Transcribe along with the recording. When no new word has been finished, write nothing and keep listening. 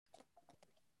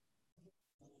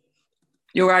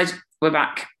You guys, we're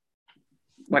back.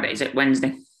 What is it?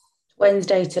 Wednesday.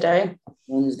 Wednesday today.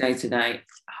 Wednesday today.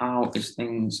 How is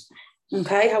things?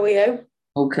 Okay, how are you?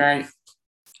 Okay.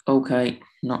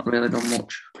 Not really done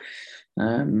much.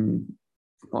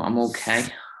 But I'm okay.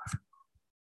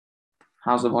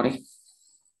 How's the body?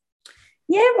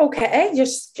 Yeah, okay.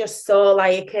 Just so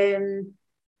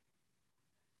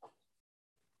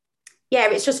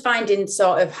it's just finding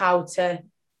sort of how to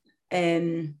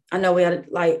I know we had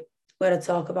a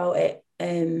talk about it.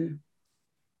 It's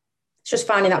just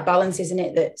finding that balance, isn't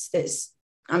it? That's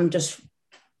I'm just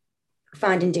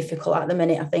finding difficult at the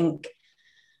minute, I think.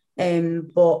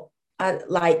 But I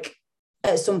like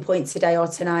at some point today or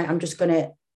tonight, I'm just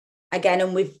gonna again,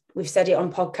 and we've said it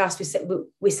on podcast.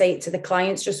 We say it to the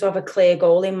clients just to have a clear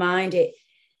goal in mind.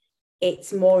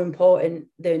 It's more important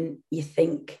than you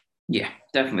think. Yeah,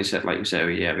 definitely said, like you said,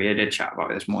 yeah, we had a chat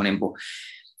about it this morning, but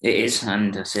it is,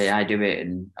 and I say I do it,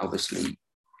 and obviously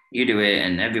you do it,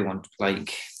 and everyone but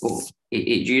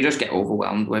you just get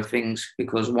overwhelmed with things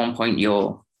because at one point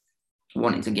you're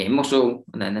wanting to gain muscle,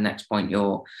 and then the next point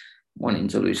you're wanting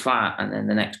to lose fat, and then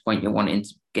the next point you're wanting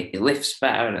to get your lifts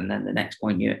better, and then the next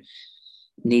point you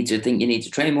need to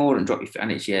train more and drop your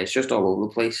and it's just all over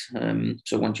the place.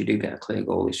 So once you do get a clear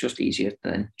goal, it's just easier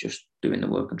than just doing the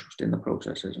work and trusting the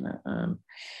process, isn't it?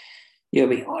 You'll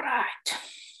be all right.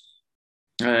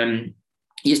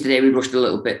 Yesterday we rushed a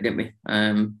little bit, didn't we?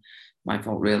 My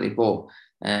fault really, but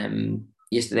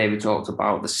yesterday we talked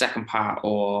about the second part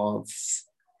of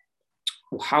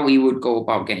how we would go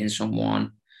about getting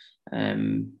someone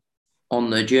on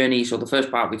the journey. So the first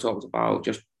part we talked about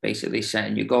just basically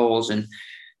setting your goals and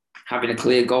having a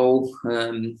clear goal,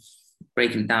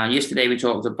 breaking it down. Yesterday we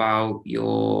talked about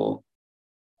your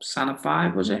SANA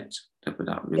 5, was it?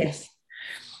 Yes.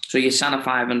 So your SANA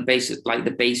 5 and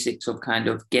the basics of kind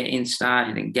of getting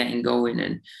started and getting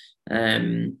going.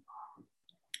 And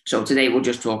so today we'll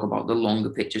just talk about the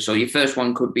longer picture. So your first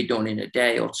one could be done in a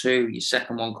day or two. Your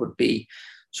second one could be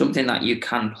something that you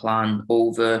can plan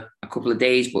over a couple of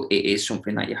days, but it is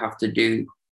something that you have to do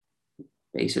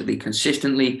basically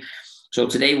consistently. So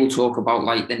today we'll talk about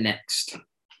like the next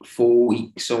 4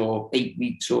 weeks or 8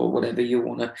 weeks or whatever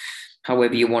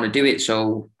however you want to do it.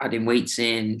 So adding weights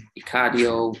in, your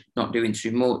cardio, not doing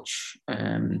too much,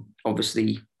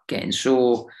 obviously getting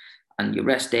sore, and your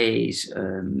rest days,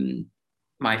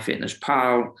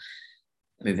 MyFitnessPal,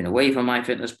 moving away from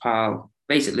MyFitnessPal,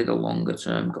 basically the longer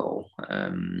term goal.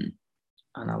 And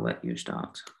I'll let you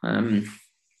start. So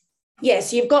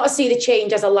you've got to see the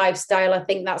change as a lifestyle. I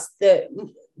think that's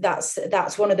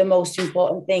one of the most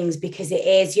important things, because it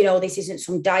is, this isn't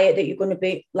some diet that you're going to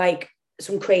be like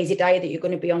some crazy diet that you're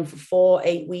going to be on for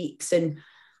 4-8 weeks and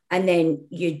then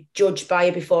you're judged by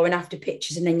your before and after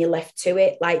pictures and then you're left to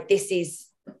it. Like, this is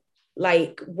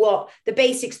like what the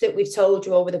basics that we've told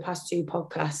you over the past 2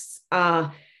 podcasts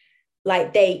are.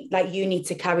 You need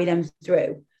to carry them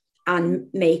through and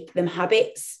make them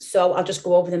habits. So I'll just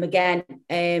go over them again.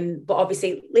 But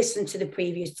obviously listen to the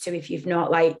previous 2 if you've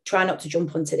not. Try not to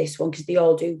jump onto this one because they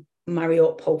all do marry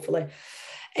up, hopefully.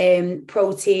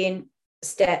 Protein,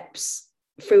 steps,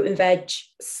 fruit and veg,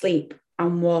 sleep,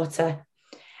 and water.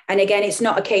 And again, it's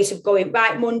not a case of going,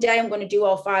 right, Monday, I'm going to do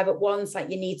all 5 at once.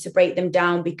 You need to break them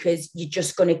down because you're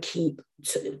just going to keep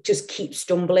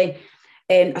stumbling.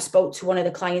 I spoke to one of the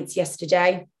clients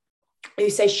yesterday who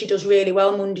says she does really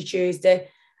well Monday, Tuesday,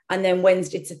 and then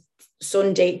Wednesday to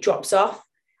Sunday it drops off.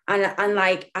 And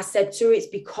like I said to her, it's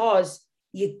because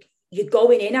you're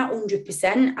going in at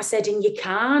 100%. I said, and you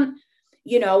can't,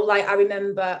 I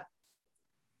remember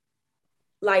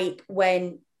when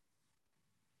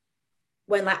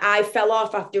I fell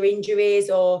off after injuries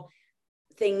or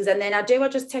things, and then I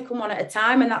just take them one at a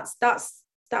time, and that's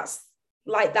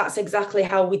exactly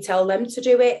how we tell them to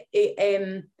do it.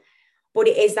 But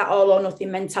it is that all or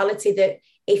nothing mentality that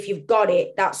if you've got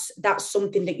it, that's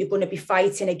something that you're going to be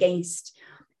fighting against,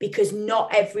 because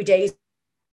not every day is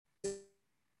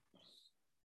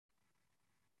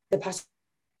the past.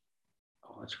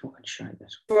 Oh, it's fucking shite,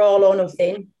 this. For all or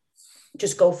nothing,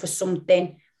 just go for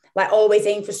something. Always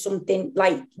aim for something.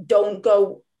 Don't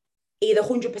go either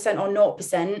 100% or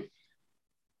 0%.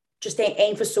 Just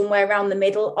aim for somewhere around the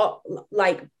middle, or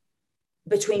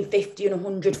between 50 and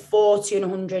 100, 40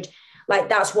 and 100.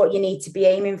 That's what you need to be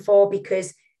aiming for,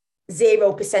 because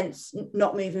 0%'s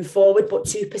not moving forward, but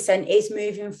 2% is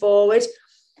moving forward.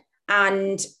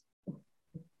 And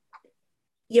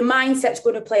your mindset's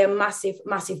going to play a massive,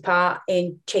 massive part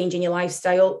in changing your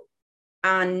lifestyle.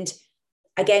 And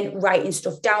again, writing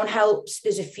stuff down helps.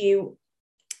 There's a few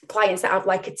clients that have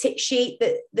a tip sheet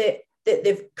that that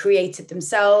they've created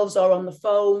themselves, or on the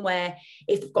phone, where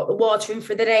if they've got the water in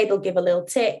for the day, they'll give a little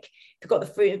tick. If they've got the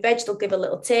fruit and veg, they'll give a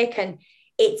little tick. And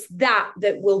it's that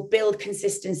will build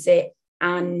consistency,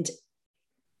 and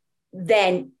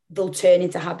then they'll turn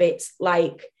into habits.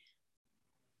 Like,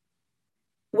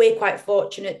 we're quite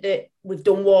fortunate that we've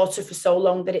done water for so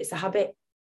long that it's a habit.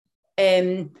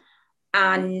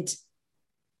 And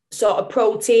sort of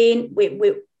protein,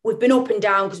 we've been up and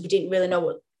down because we didn't really know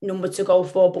what number to go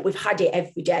for, but we've had it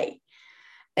every day.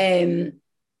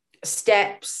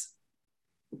 Steps,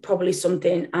 probably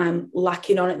something I'm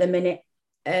lacking on at the minute.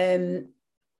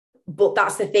 But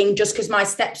that's the thing, just because my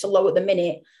steps are low at the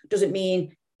minute doesn't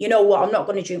mean, you know what, I'm not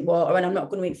going to drink water and I'm not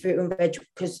going to eat fruit and veg,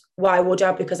 because why would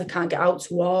I? Because I can't get out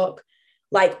to walk.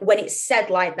 Like, when it's said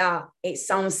like that, it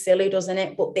sounds silly, doesn't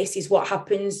it? But this is what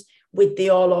happens with the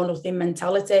all or nothing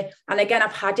mentality. And again,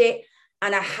 I've had it,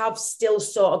 and I have still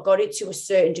sort of got it to a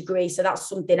certain degree. So that's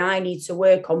something I need to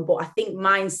work on. But I think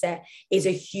mindset is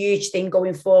a huge thing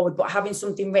going forward. But having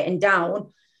something written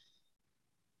down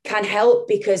can help,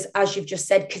 because, as you've just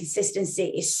said,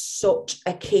 consistency is such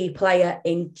a key player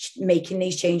in making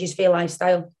these changes for your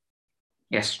lifestyle.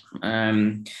 Yes.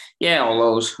 All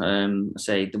those,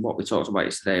 what we talked about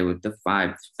yesterday with the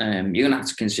 5, you're going to have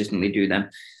to consistently do them.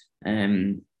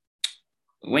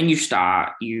 When you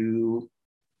start, you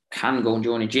can go and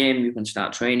join a gym, you can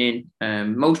start training.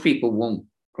 Most people won't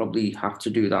probably have to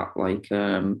do that. Like,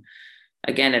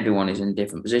 again, everyone is in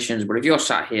different positions, but if you're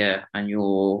sat here and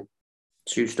you're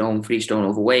 2 stone, 3 stone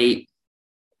overweight,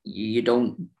 you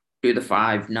don't do the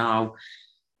 5 now.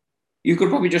 You could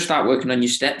probably just start working on your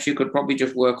steps. You could probably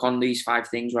just work on these 5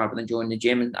 things rather than join the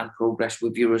gym, and progress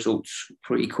with your results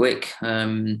pretty quick.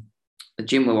 The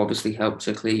gym will obviously help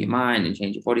to clear your mind and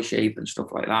change your body shape and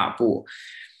stuff like that. But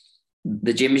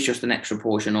the gym is just an extra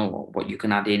portion of what you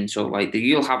can add in. So, like,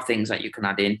 you'll have things that you can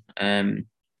add in.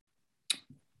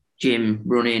 Gym,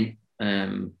 running,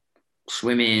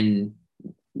 swimming,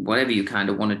 whatever you kind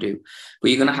of want to do. But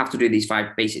you're going to have to do these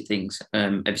 5 basic things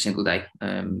every single day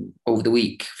over the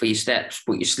week for your steps.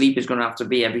 But your sleep is going to have to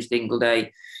be every single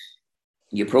day.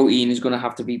 Your protein is going to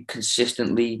have to be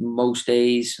consistently most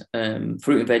days. Fruit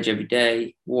and veg every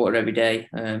day, water every day.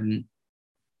 When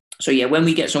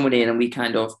we get someone in and we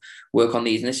kind of work on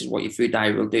these, and this is what your food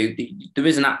diary will do. There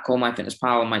is an app called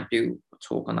MyFitnessPal. I might do a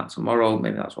talk on that tomorrow.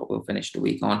 Maybe that's what we'll finish the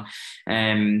week on.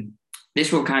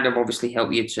 This will kind of obviously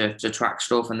help you to track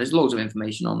stuff. And there's loads of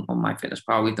information on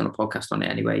MyFitnessPal. We've done a podcast on it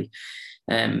anyway.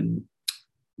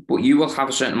 But you will have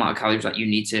a certain amount of calories that you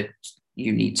need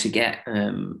to get.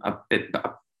 A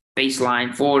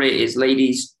baseline for it is,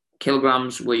 ladies,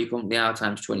 kilograms, where you currently are,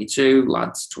 times 22,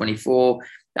 lads, 24.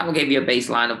 That will give you a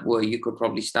baseline of where you could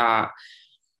probably start.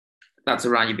 That's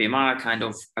around your BMI, kind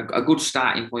of a good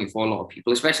starting point for a lot of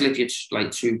people, especially if you're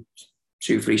like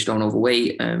 2-3 stone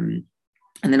overweight.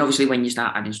 And then obviously when you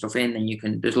start adding stuff in,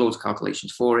 then there's loads of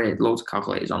calculations for it, loads of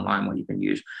calculators online where you can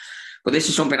use. But this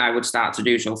is something I would start to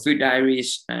do. So food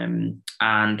diaries and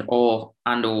or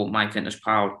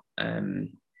MyFitnessPal,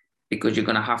 because you're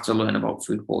going to have to learn about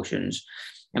food portions.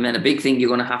 And then a big thing you're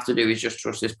going to have to do is just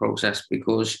trust this process,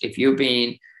 because if you're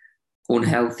being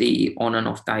unhealthy on and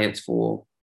off diets for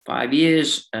 5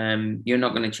 years, you're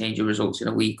not going to change your results in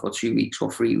a week or 2 weeks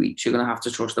or 3 weeks. You're going to have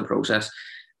to trust the process.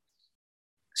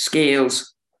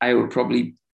 Scales, I would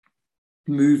probably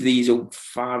move these as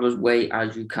far away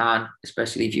as you can,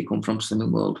 especially if you come from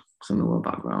slimming world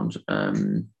backgrounds,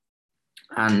 and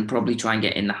probably try and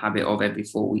get in the habit of every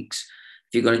 4 weeks.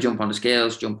 If you're going to jump on the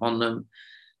scales, jump on them.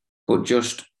 But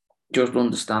just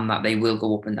understand that they will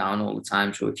go up and down all the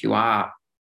time. So if you are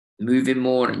moving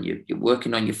more and you're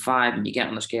working on your 5 and you get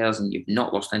on the scales and you've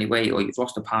not lost any weight, or you've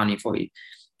lost a pound for you,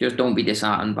 just don't be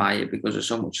disheartened by it, because there's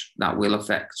so much that will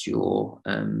affect your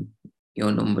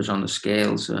numbers on the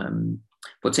scales.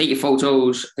 But take your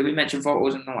photos. Did we mention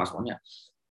photos in the last one? Yeah.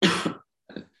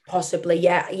 Possibly,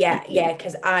 yeah.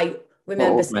 Because I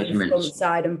remember seeing front,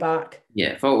 side, and back.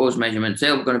 Yeah, photos, measurements.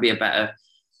 They're going to be a better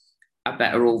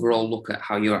overall look at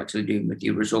how you're actually doing with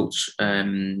your results.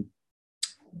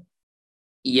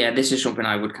 This is something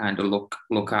I would kind of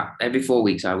look at every 4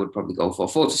 weeks. I would probably go for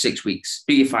 4 to 6 weeks.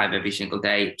 Do your 5 every single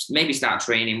day. Maybe start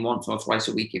training once or twice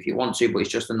a week if you want to, but it's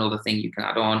just another thing you can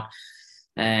add on.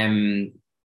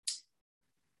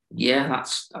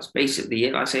 That's basically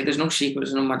it. Like I say, there's no secrets,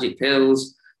 there's no magic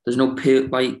pills. There's no pill,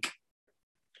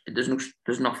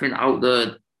 there's nothing out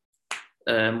there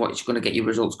what's going to get you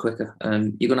results quicker.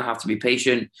 You're going to have to be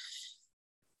patient.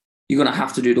 You're going to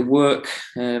have to do the work.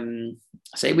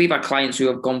 Say we've had clients who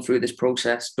have gone through this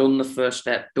process, done the first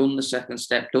step, done the second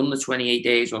step, done the 28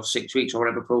 days or 6 weeks or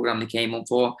whatever program they came on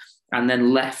for, and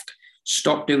then left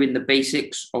stop doing the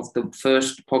basics of the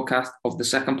first podcast, of the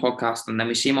second podcast, and then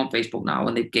we see them on Facebook now,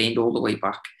 and they've gained all the way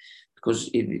back, because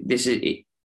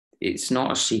it's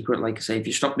not a secret. Like I say, if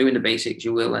you stop doing the basics,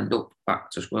 you will end up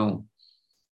back to square.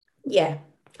 Yeah,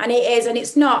 and it is, and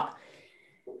it's not.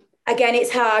 Again,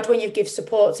 it's hard when you give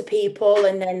support to people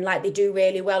and then like they do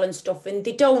really well and stuff, and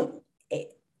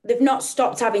they've not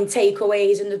stopped having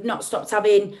takeaways, and they've not stopped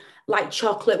having like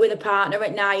chocolate with a partner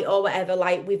at night or whatever.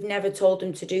 Like, we've never told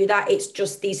them to do that. It's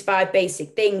just these 5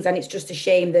 basic things, and it's just a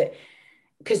shame that,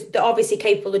 because they're obviously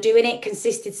capable of doing it,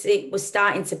 consistency was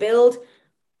starting to build,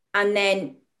 and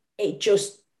then it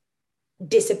just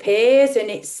disappears. And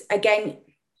it's, again,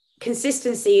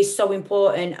 consistency is so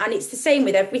important, and it's the same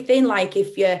with everything. Like,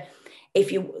 if you're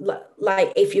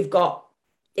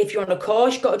on a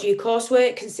course, you've got to do your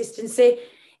coursework. Consistency.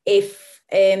 If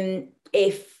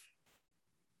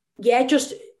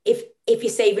you're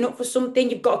saving up for something,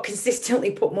 you've got to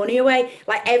consistently put money away.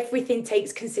 Like, everything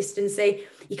takes consistency.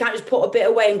 You can't just put a bit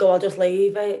away and go, I'll just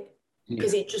leave it,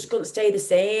 because it just going to stay the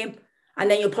same, and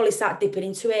then you'll probably start dipping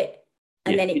into it,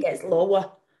 and then it gets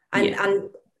lower,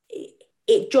 and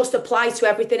it just applies to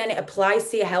everything, and it applies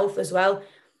to your health as well.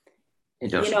 It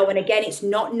does. You know, and again, it's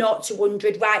not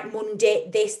 200, right, Monday,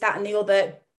 this, that, and the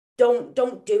other.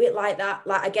 Don't do it like that.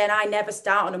 Like, again, I never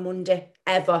start on a Monday,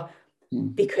 ever,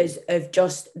 because of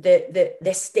just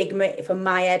the stigma from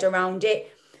my head around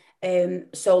it.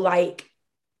 So, like,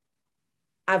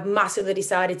 I've massively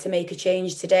decided to make a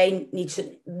change today. Need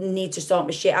to sort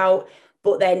my shit out.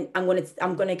 But then I'm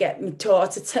gonna get my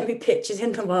daughter to send me pictures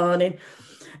in the morning.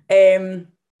 And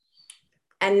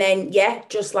then,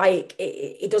 just like,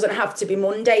 it doesn't have to be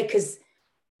Monday, because,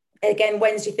 again,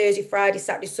 Wednesday, Thursday, Friday,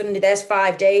 Saturday, Sunday, there's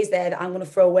 5 days there that I'm going to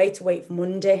throw away to wait for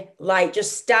Monday. Like,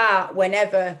 just start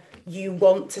whenever you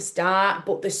want to start,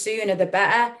 but the sooner the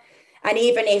better. And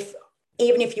even if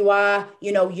you are,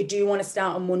 you do want to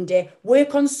start on Monday,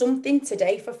 work on something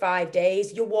today for 5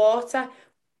 days. Your water,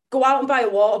 go out and buy a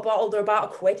water bottle. They're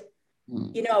about £1.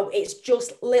 It's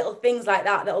just little things like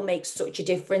that that'll make such a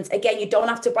difference. Again, you don't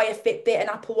have to buy a Fitbit, an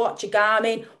Apple Watch, a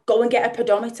Garmin. Go and get a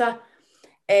pedometer.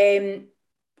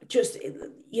 Just,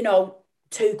 £2,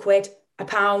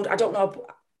 £1. I don't know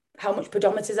how much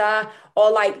pedometers are.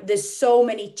 Or, like, there's so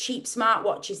many cheap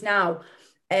smartwatches now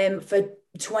for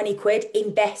 £20.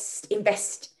 Invest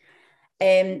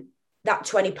that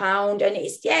 £20. And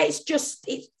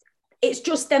it's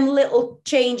just them little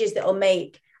changes that'll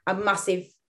make a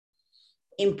massive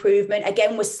improvement.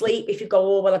 Again, with sleep, if you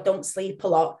go, oh, well, I don't sleep a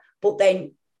lot, but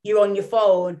then you're on your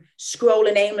phone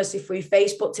scrolling aimlessly through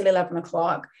Facebook till 11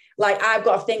 o'clock. Like, I've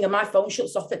got a thing and my phone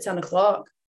shuts off at 10 o'clock.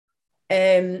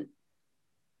 And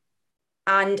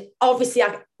obviously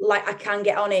I can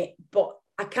get on it, but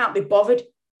I can't be bothered.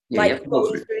 Going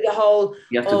through the whole,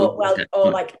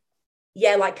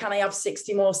 can I have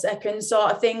 60 more seconds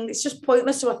sort of thing? It's just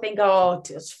pointless. So I think,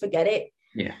 just forget it.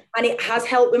 Yeah. And it has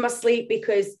helped with my sleep,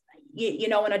 because,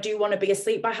 and I do want to be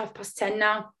asleep by 10:30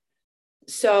 now.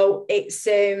 So it's,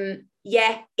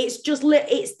 it's just,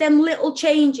 it's them little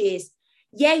changes.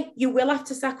 Yeah, you will have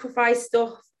to sacrifice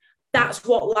stuff. That's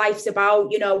what life's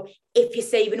about. If you're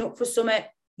saving up for something,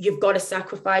 you've got to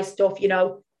sacrifice stuff.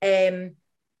 I'm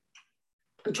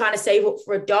trying to save up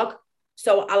for a dog,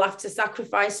 so I'll have to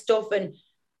sacrifice stuff. And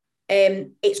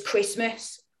it's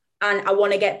Christmas, and I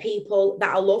want to get people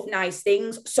that I love nice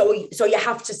things. So you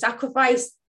have to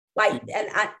sacrifice. Like,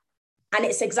 and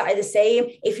it's exactly the same.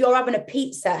 If you're having a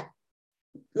pizza,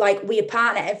 like, with your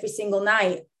partner every single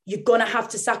night, you're gonna have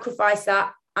to sacrifice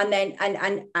that, and then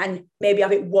and maybe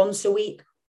have it once a week.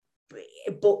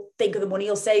 But think of the money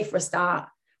you'll save for a start.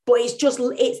 But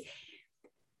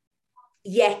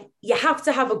you have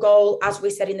to have a goal, as we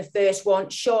said in the first one,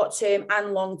 short term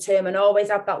and long term, and always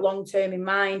have that long term in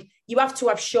mind. You have to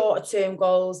have shorter term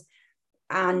goals,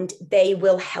 and they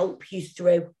will help you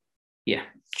through. Yeah,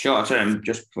 short term,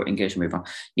 just in case we move on.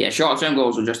 Yeah, short term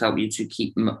goals will just help you to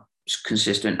keep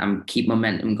consistent and keep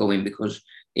momentum going, because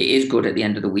it is good at the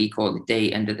end of the week or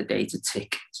the end of the day to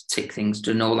tick things,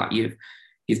 to know that you've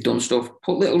done stuff.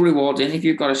 Put little rewards in. If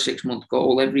you've got a 6-month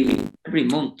goal, every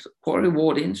month, put a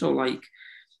reward in. So, like,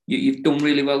 you've done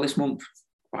really well this month,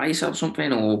 buy yourself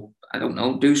something, or I don't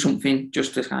know, do something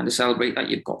just to kind of celebrate that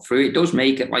you've got through. It does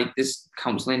make it like this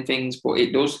counselling things, but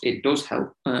it does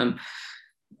help.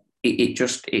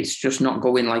 It's just not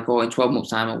going like, in 12 months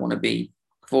time I want to be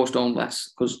 4 stone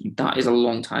less, because that is a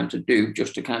long time to do,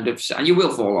 just to kind of, and you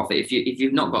will fall off it if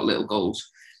you've not got little goals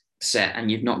set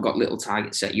and you've not got little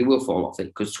targets set. You will fall off it,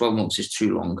 because 12 months is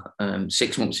too long.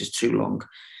 6 months is too long.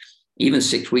 Even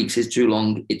 6 weeks is too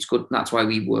long. It's good. That's why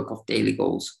we work off daily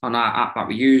goals on our app that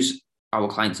we use. our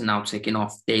clients are now ticking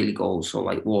off daily goals, so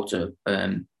like water,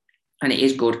 and it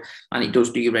is good, and it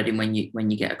does do you ready when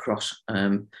you get across,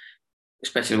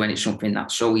 especially when it's something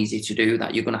that's so easy to do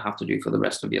that you're going to have to do for the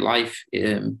rest of your life.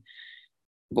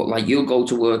 But like, you'll go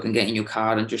to work and get in your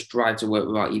car and just drive to work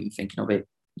without even thinking of it.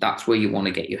 That's where you want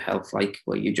to get your health, like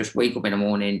where you just wake up in the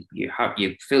morning, you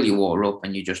fill your water up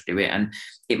and you just do it. And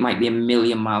it might be a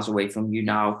million miles away from you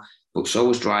now, but so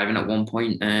was driving at one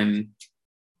point. And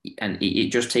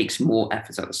it just takes more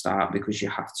effort at the start because you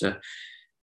have to,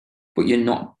 but you're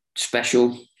not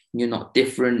special, you're not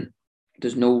different.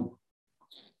 There's no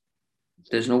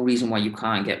reason why you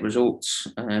can't get results.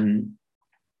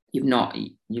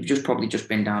 You've just probably just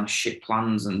been down shit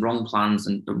plans and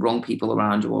the wrong people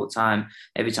around you all the time.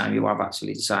 Every time you have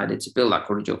actually decided to build that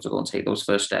courage up to go and take those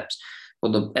first steps.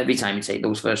 But every time you take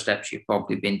those first steps, you've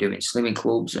probably been doing slimming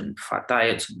clubs and fat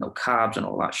diets and no carbs and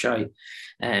all that shit.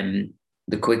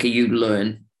 The quicker you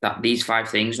learn that these 5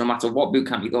 things, no matter what boot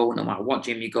camp you go, no matter what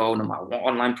gym you go, no matter what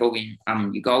online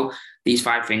program you go, these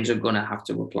 5 things are going to have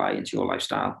to apply into your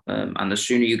lifestyle. And the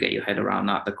sooner you get your head around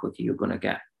that, the quicker you're going to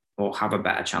get or have a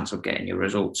better chance of getting your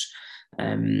results.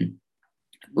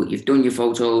 But you've done your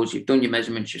photos, you've done your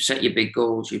measurements, you've set your big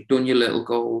goals, you've done your little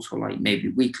goals, or like maybe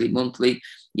weekly, monthly.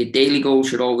 Your daily goals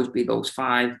should always be those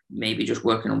 5, maybe just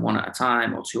working on 1 at a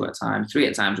time or 2 at a time. 3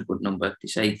 at a time is a good number. They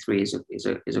say 3 is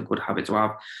a good habit to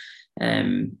have.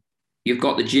 You've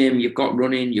got the gym, you've got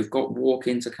running, you've got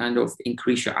walking to kind of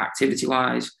increase your activity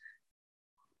wise.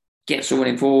 Get someone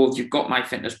involved. You've got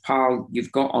MyFitnessPal,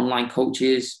 you've got online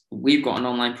coaches. We've got an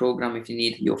online program if you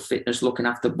need your fitness looking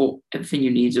after, but everything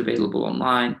you need is available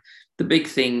online. The big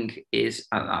thing is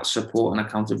that support and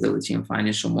accountability and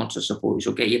finding someone to support you.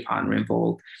 So get your partner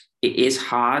involved. It is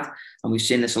hard, and we've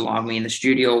seen this a lot of me in the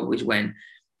studio, is when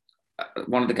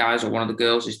one of the guys or one of the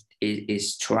girls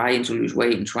is trying to lose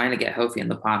weight and trying to get healthy,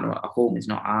 and the partner at home is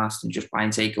not asked and just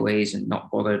buying takeaways and not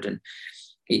bothered, and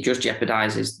it just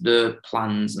jeopardizes their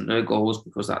plans and their goals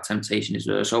because that temptation is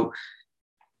there. So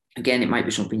again, it might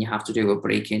be something you have to do, a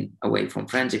breaking away from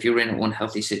friends. If you're in an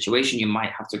unhealthy situation, you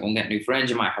might have to go and get new friends.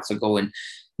 You might have to go and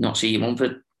not see your mum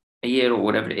for a year or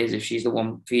whatever it is, if she's the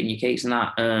one feeding your cakes and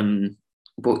that.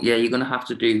 But yeah, you're going to have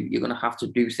to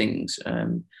do things.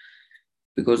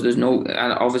 Because there's no,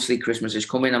 and obviously Christmas is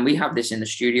coming, and we have this in the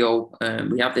studio.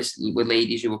 We have this with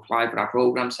ladies who apply for our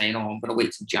program saying, "Oh, I'm going to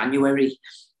wait till January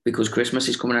because Christmas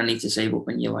is coming. I need to save up."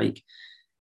 And you're like,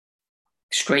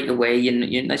 straight away,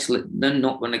 they're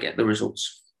not going to get the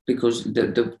results because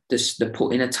they're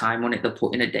putting a time on it, they're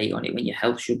putting a date on it when your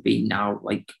health should be now.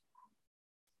 Like,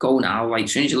 go now. Like,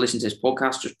 as soon as you listen to this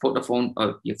podcast, just put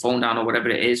your phone down or whatever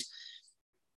it is.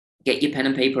 Get your pen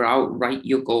and paper out. Write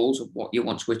your goals of what you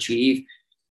want to achieve.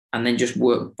 And then just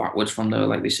work backwards from there,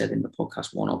 like we said in the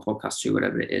podcast 1 or podcast 2,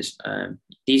 whatever it is.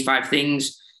 These 5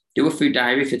 things, do a food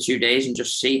diary for 2 days and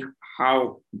just see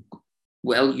how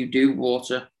well you do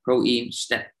water, protein,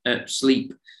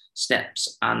 sleep,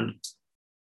 steps, and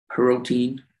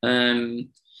protein.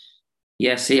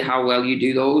 See how well you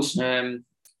do those.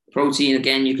 Protein,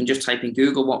 again, you can just type in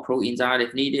Google what proteins are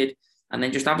if needed, and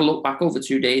then just have a look back over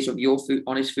 2 days of your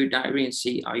honest food diary and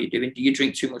see how you're doing. Do you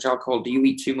drink too much alcohol? Do you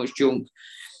eat too much junk?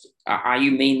 Are you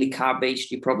mainly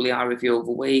carb-based? You probably are if you're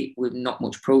overweight with not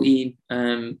much protein.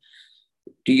 Do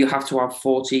you have to have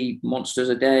 40 monsters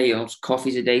a day or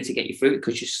coffees a day to get you through it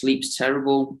because your sleep's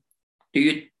terrible? Do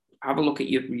you have a look at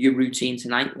your routine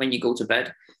tonight when you go to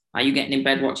bed? Are you getting in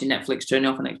bed watching Netflix, turning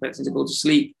off and expecting to go to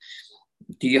sleep?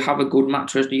 Do you have a good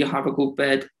mattress? Do you have a good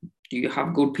bed? Do you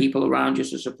have good people around you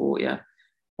to support you?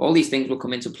 All these things will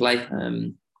come into play.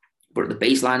 But the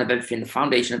baseline of everything, the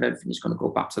foundation of everything is going to go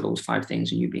back to those 5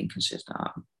 things and you being consistent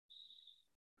at them.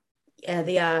 Yeah,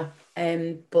 they are.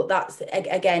 But that's,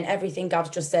 again, everything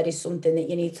Gav's just said is something that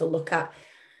you need to look at.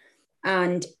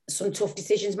 And some tough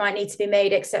decisions might need to be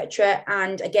made, etc.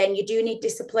 And again, you do need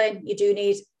discipline. You do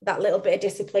need that little bit of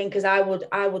discipline, because I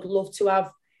would love to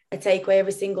have a takeaway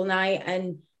every single night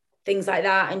and things like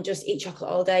that, and just eat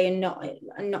chocolate all day and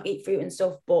not eat fruit and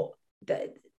stuff. But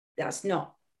that's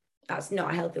not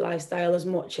a healthy lifestyle as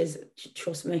much as,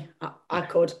 trust me, I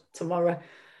could tomorrow.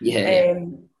 Yeah.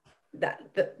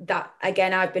 That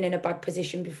again, I've been in a bad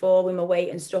position before with my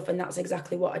weight and stuff, and that's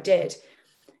exactly what I did.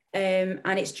 And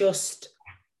it's just,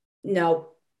 no.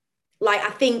 Like,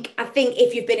 I think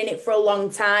if you've been in it for a long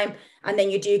time and then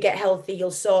you do get healthy,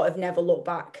 you'll sort of never look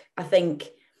back, I think.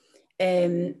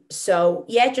 So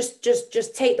yeah, just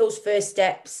take those first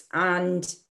steps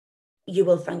and you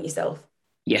will thank yourself.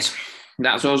 Yes.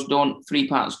 That's us done. 3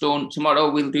 parts done. Tomorrow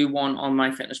we'll do one on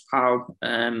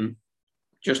MyFitnessPal,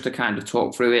 just to kind of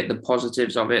talk through it, the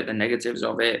positives of it, the negatives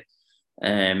of it.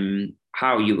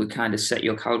 how you would kind of set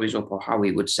your calories up, or how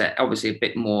we would set, obviously a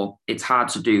bit more, it's hard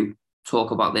to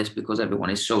talk about this because everyone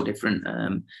is so different.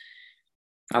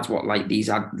 That's what like these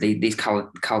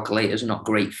calculators are not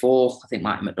great for. I think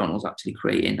Martin McDonald's actually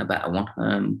creating a better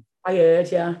one. I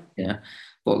heard, yeah. Yeah.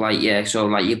 But like, yeah, so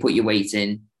like you put your weight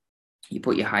in, you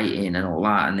put your height in and all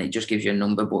that, and it just gives you a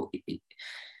number. But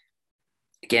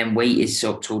again, weight is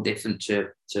so different to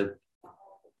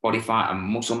body fat and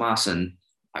muscle mass and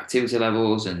activity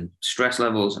levels and stress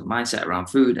levels and mindset around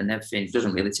food and everything. It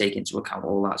doesn't really take into account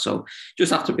all that. So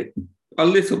just have to be a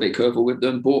little bit careful with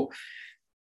them. But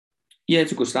yeah,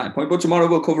 it's a good starting point. But tomorrow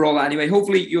we'll cover all that anyway.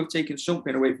 Hopefully you have taken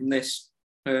something away from this.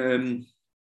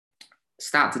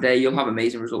 Start today. You'll have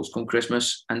amazing results come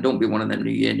Christmas. And don't be one of them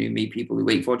new year, new me people who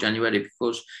wait for January,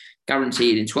 because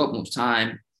guaranteed in 12 months'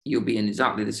 time, you'll be in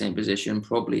exactly the same position,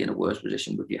 probably in a worse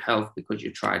position with your health, because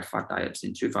you tried fad diets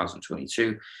in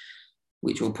 2022,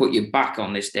 which will put you back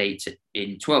on this date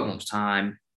in 12 months'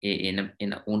 time in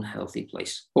an unhealthy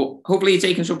place. But hopefully you're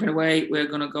taking something away. We're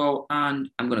going to go, and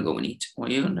I'm going to go and eat. What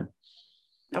are you going to do?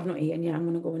 I've not eaten yet. I'm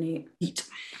going to go and eat.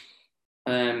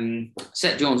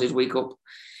 Set Jones's week up.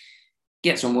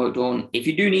 Get some work done. If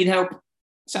you do need help,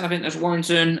 Sana Fitness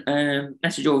Warrington,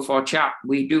 message over for a chat.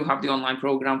 We do have the online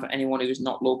program for anyone who is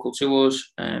not local to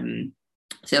us.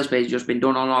 Sales page has just been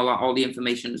done on all the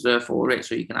information is there for it,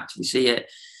 so you can actually see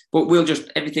it. But we'll just,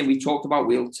 everything we talked about,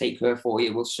 we'll take care for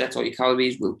you. We'll set all your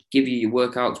calories. We'll give you your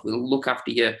workouts. We'll look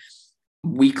after you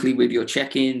weekly with your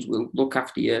check-ins. We'll look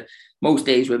after you most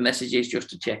days with messages just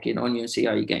to check in on you and see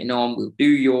how you're getting on. We'll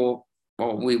do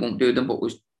we won't do them, but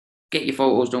we'll get your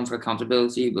photos done for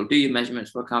accountability. We'll do your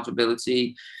measurements for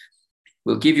accountability.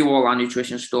 We'll give you all our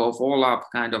nutrition stuff, all our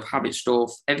kind of habit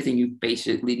stuff, everything you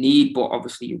basically need. But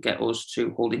obviously you get us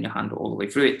to hold in your hand all the way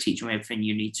through it, teach them everything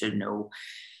you need to know.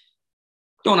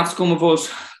 Don't have to come with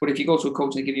us, but if you go to a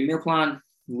coach and give you a meal plan,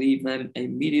 leave them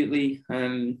immediately.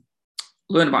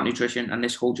 Learn about nutrition, and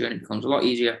this whole journey becomes a lot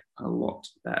easier and a lot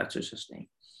better to sustain.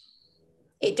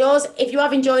 It does. If you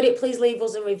have enjoyed it, please leave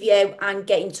us a review and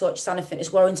get in touch. Sana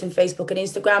Fitness Warrington, Facebook and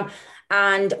Instagram.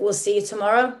 And we'll see you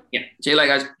tomorrow. Yeah. See you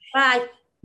later, guys. Bye.